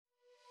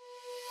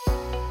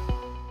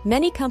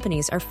Many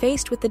companies are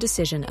faced with the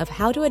decision of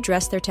how to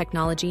address their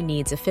technology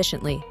needs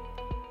efficiently.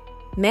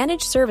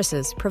 Managed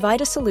services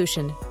provide a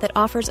solution that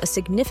offers a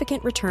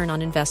significant return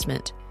on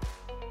investment.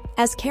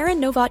 As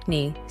Karen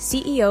Novotny,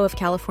 CEO of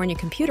California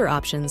Computer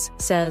Options,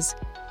 says,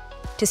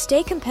 "To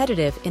stay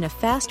competitive in a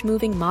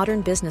fast-moving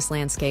modern business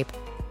landscape,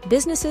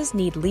 businesses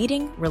need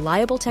leading,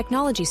 reliable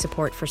technology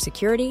support for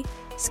security,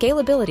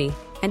 scalability,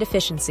 and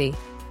efficiency."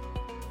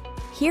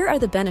 Here are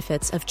the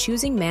benefits of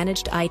choosing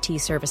managed IT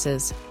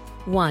services.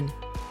 1.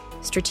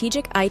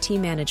 Strategic IT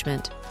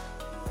management.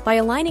 By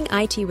aligning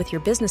IT with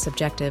your business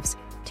objectives,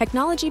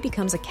 technology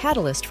becomes a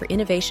catalyst for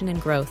innovation and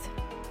growth.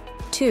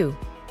 2.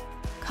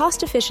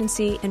 Cost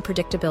efficiency and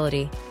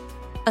predictability.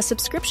 A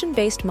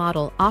subscription-based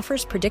model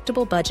offers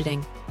predictable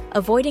budgeting,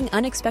 avoiding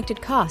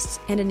unexpected costs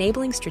and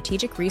enabling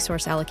strategic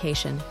resource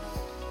allocation.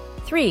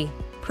 3.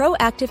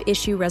 Proactive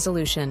issue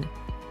resolution.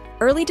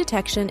 Early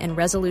detection and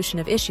resolution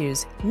of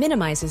issues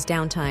minimizes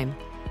downtime.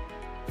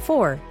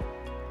 4.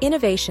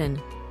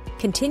 Innovation.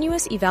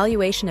 Continuous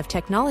evaluation of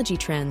technology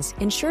trends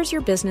ensures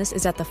your business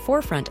is at the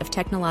forefront of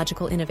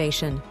technological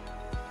innovation.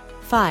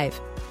 5.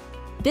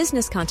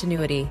 Business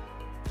continuity.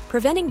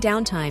 Preventing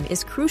downtime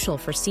is crucial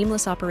for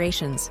seamless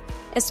operations,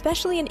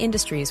 especially in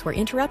industries where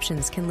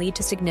interruptions can lead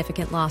to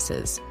significant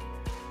losses.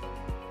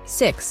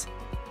 6.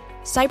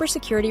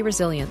 Cybersecurity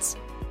resilience.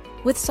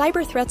 With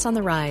cyber threats on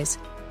the rise,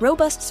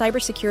 robust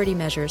cybersecurity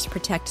measures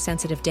protect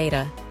sensitive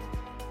data.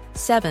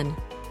 7.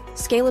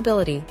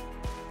 Scalability.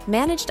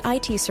 Managed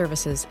IT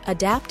services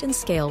adapt and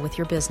scale with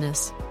your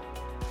business.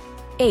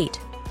 8.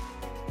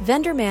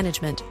 Vendor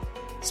management.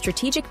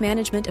 Strategic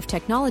management of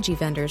technology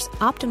vendors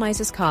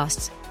optimizes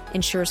costs,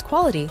 ensures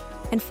quality,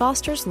 and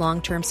fosters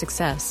long-term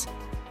success.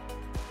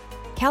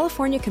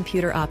 California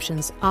Computer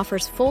Options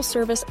offers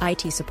full-service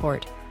IT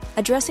support,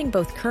 addressing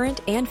both current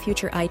and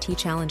future IT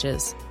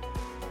challenges.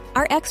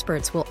 Our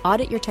experts will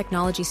audit your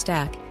technology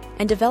stack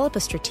and develop a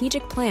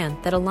strategic plan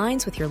that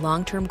aligns with your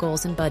long-term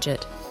goals and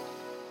budget.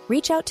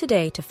 Reach out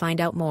today to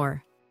find out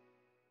more.